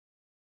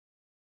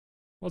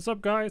What's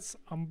up, guys?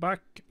 I'm back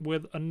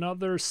with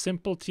another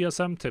simple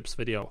TSM tips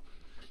video,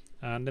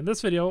 and in this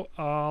video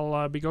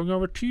I'll be going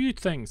over two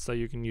things that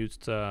you can use,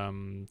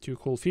 two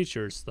cool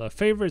features. The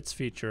favorites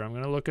feature, I'm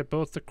going to look at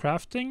both the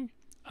crafting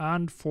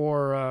and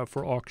for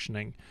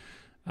auctioning,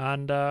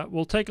 and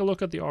we'll take a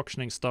look at the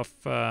auctioning stuff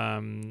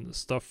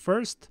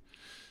first.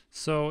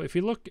 So if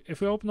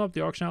we open up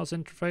the auction house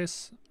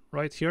interface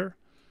right here,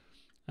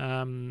 so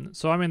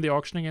I'm in the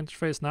auctioning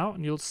interface now,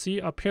 and you'll see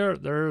up here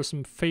there are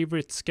some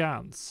favorite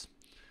scans.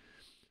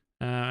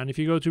 And if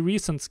you go to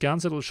recent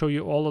scans, it'll show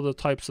you all of the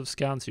types of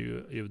scans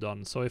you've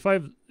done. So if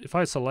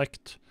I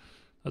select,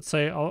 let's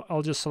say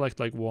I'll just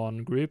select like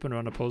one group and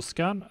run a post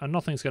scan, and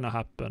nothing's gonna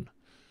happen.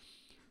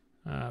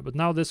 But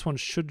now this one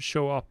should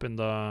show up in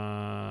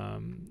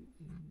the.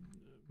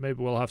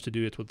 Maybe we'll have to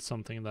do it with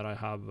something that I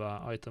have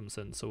items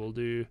in. So we'll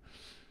do.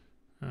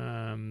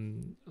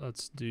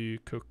 Let's do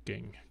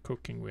cooking.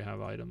 Cooking, we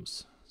have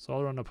items. So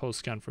I'll run a post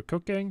scan for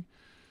cooking.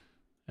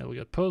 It'll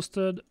get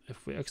posted.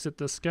 If we exit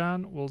the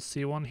scan, we'll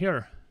see one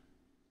here.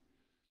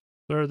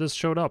 There, this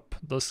showed up,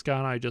 the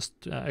scan I just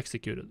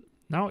executed.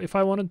 Now, if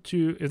I wanted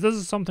to, if this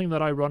is something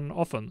that I run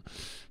often,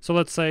 so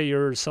let's say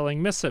you're selling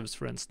missives,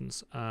 for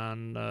instance,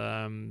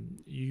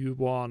 and you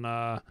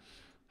wanna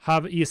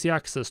have easy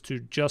access to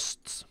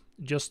just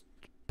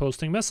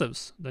posting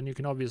missives, then you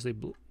can obviously,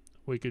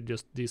 we could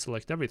just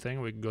deselect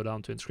everything. We can go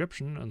down to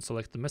inscription and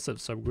select the missive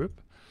subgroup,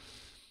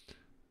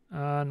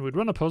 and we'd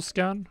run a post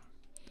scan.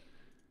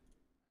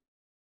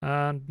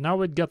 And now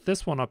we'd get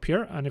this one up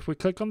here, and if we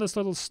click on this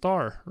little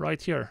star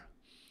right here,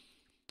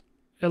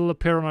 it'll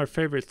appear on our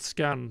favorite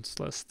scans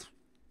list.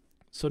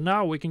 So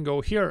now we can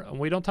go here, and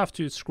we don't have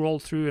to scroll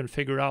through and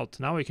figure out.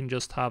 Now we can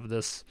just have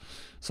this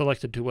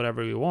selected to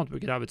whatever we want.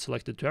 We could have it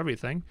selected to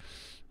everything.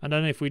 And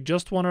then if we've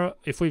just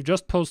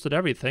posted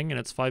everything, and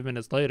it's 5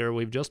 minutes later,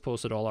 we've just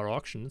posted all our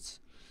auctions,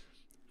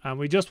 and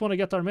we just want to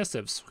get our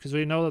missives, because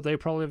we know that they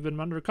probably have been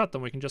undercut,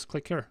 then we can just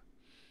click here.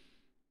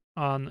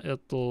 And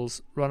it'll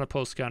run a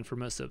post scan for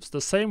missives. The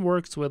same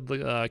works with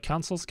the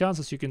cancel scans.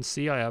 As you can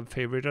see, I have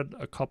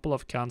favorited a couple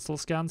of cancel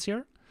scans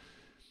here.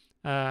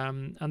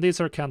 And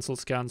these are cancel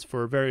scans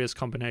for various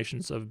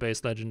combinations of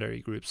base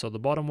legendary groups. So the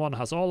bottom one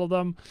has all of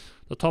them.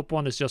 The top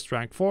one is just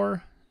rank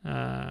 4.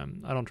 I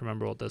don't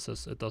remember what this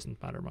is. It doesn't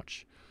matter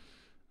much.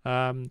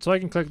 So I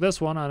can click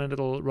this one, and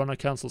it'll run a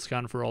cancel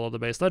scan for all of the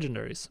base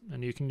legendaries.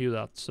 And you can do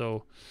that.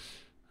 So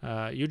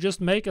you just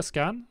make a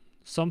scan.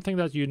 Something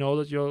that you know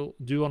that you'll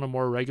do on a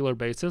more regular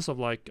basis, of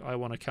like, I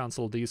want to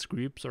cancel these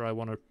groups, or I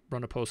want to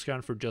run a post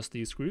scan for just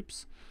these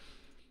groups,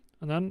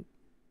 and then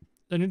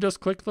you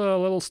just click the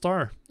little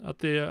star at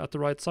the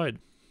right side,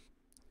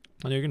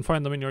 and you can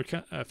find them in your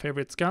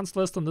favorite scans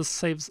list. And this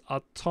saves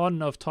a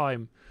ton of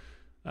time,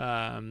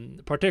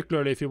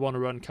 particularly if you want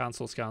to run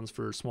cancel scans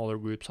for smaller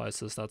group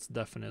sizes. That's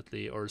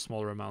definitely, or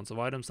smaller amounts of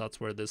items, that's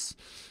where this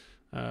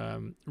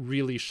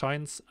really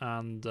shines,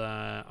 and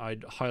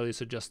I'd highly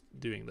suggest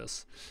doing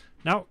this.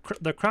 Now,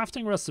 the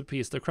crafting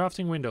recipes, the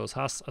crafting windows,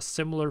 has a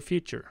similar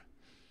feature.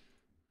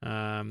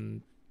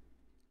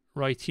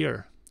 Right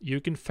here,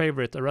 you can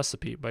favorite a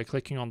recipe by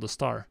clicking on the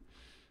star,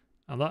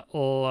 and that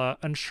will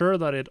ensure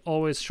that it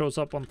always shows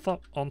up on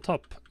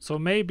top. So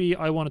maybe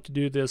I wanted to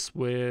do this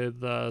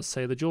with,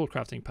 say, the jewel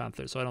crafting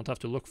panther, so I don't have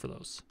to look for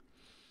those.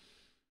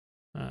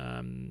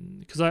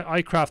 Because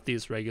I craft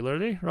these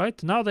regularly,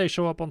 right? Now they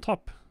show up on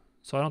top.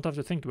 So I don't have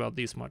to think about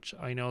these much.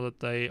 I know that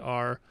they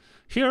are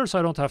here, so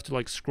I don't have to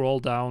like scroll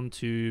down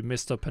to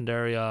Mr.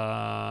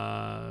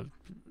 Pandaria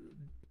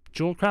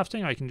jewel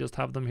crafting. I can just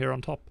have them here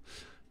on top.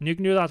 And you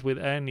can do that with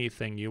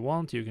anything you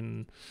want. You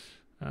can,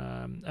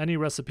 any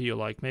recipe you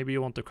like. Maybe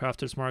you want the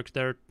crafter's mark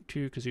there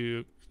too, because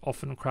you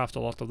often craft a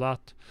lot of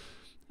that.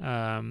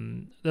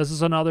 This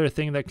is another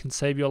thing that can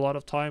save you a lot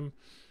of time.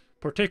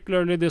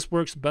 Particularly, this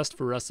works best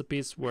for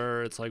recipes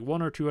where it's like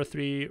 1 or 2 or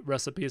 3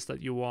 recipes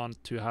that you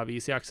want to have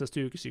easy access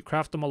to, because you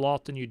craft them a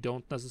lot and you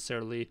don't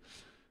necessarily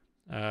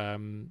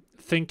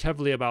think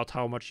heavily about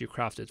how much you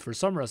craft it. For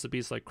some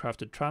recipes, like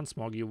crafted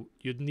transmog,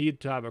 you'd need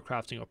to have a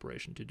crafting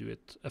operation to do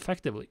it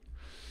effectively.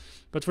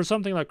 But for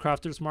something like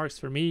crafter's marks,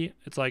 for me,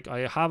 it's like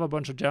I have a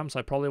bunch of gems.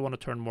 I probably want to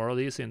turn more of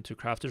these into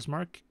crafter's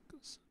mark,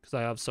 because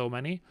I have so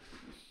many.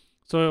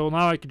 So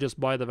now I could just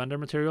buy the vendor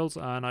materials,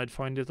 and I'd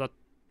find it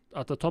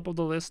at the top of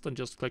the list and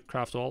just click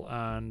craft all,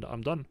 and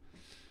I'm done.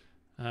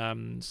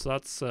 So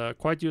that's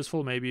quite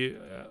useful. Maybe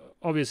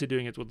obviously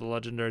doing it with the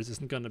legendaries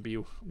isn't going to be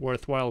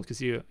worthwhile,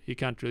 because you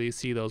can't really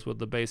see those with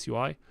the base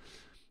UI,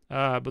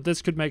 but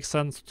this could make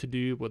sense to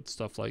do with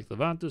stuff like the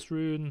Vantus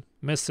rune,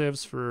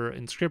 missives for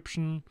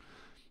inscription,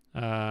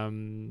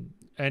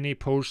 any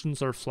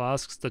potions or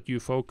flasks that you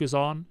focus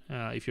on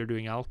if you're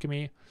doing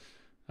alchemy,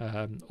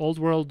 old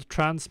world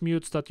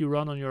transmutes that you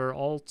run on your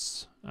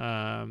alts,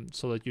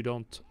 so that you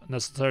don't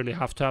necessarily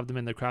have to have them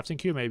in the crafting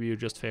queue. Maybe you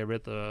just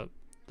favorite the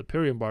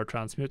Purium bar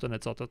transmute and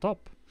it's at the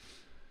top,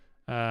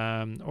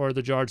 or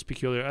the Jard's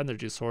peculiar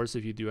energy source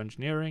if you do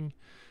engineering.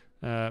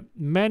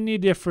 Many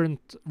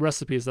different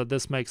recipes that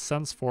this makes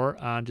sense for,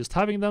 and just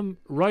having them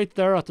right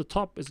there at the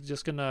top is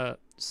just gonna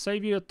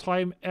save you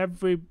time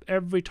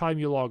every time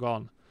you log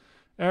on.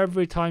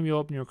 Every time you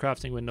open your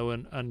crafting window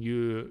and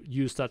you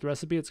use that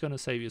recipe, it's going to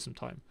save you some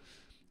time.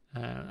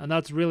 And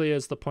that really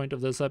is the point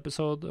of this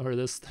episode, or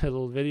this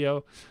little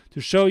video, to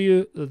show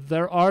you that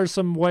there are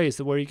some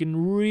ways where you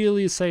can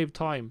really save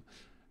time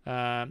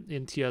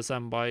in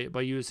TSM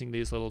by using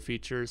these little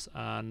features,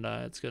 and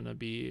it's going to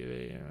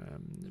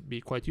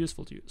be quite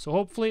useful to you. So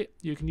hopefully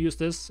you can use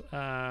this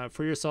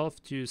for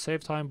yourself to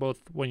save time, both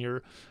when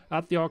you're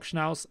at the auction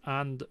house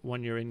and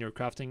when you're in your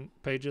crafting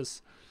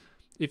pages.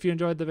 If you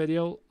enjoyed the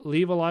video,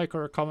 leave a like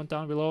or a comment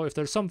down below. If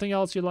there's something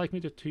else you'd like me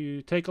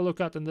to take a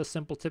look at in this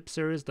simple tip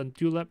series, then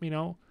do let me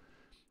know.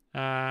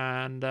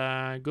 And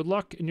good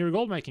luck in your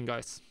gold making,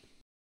 guys.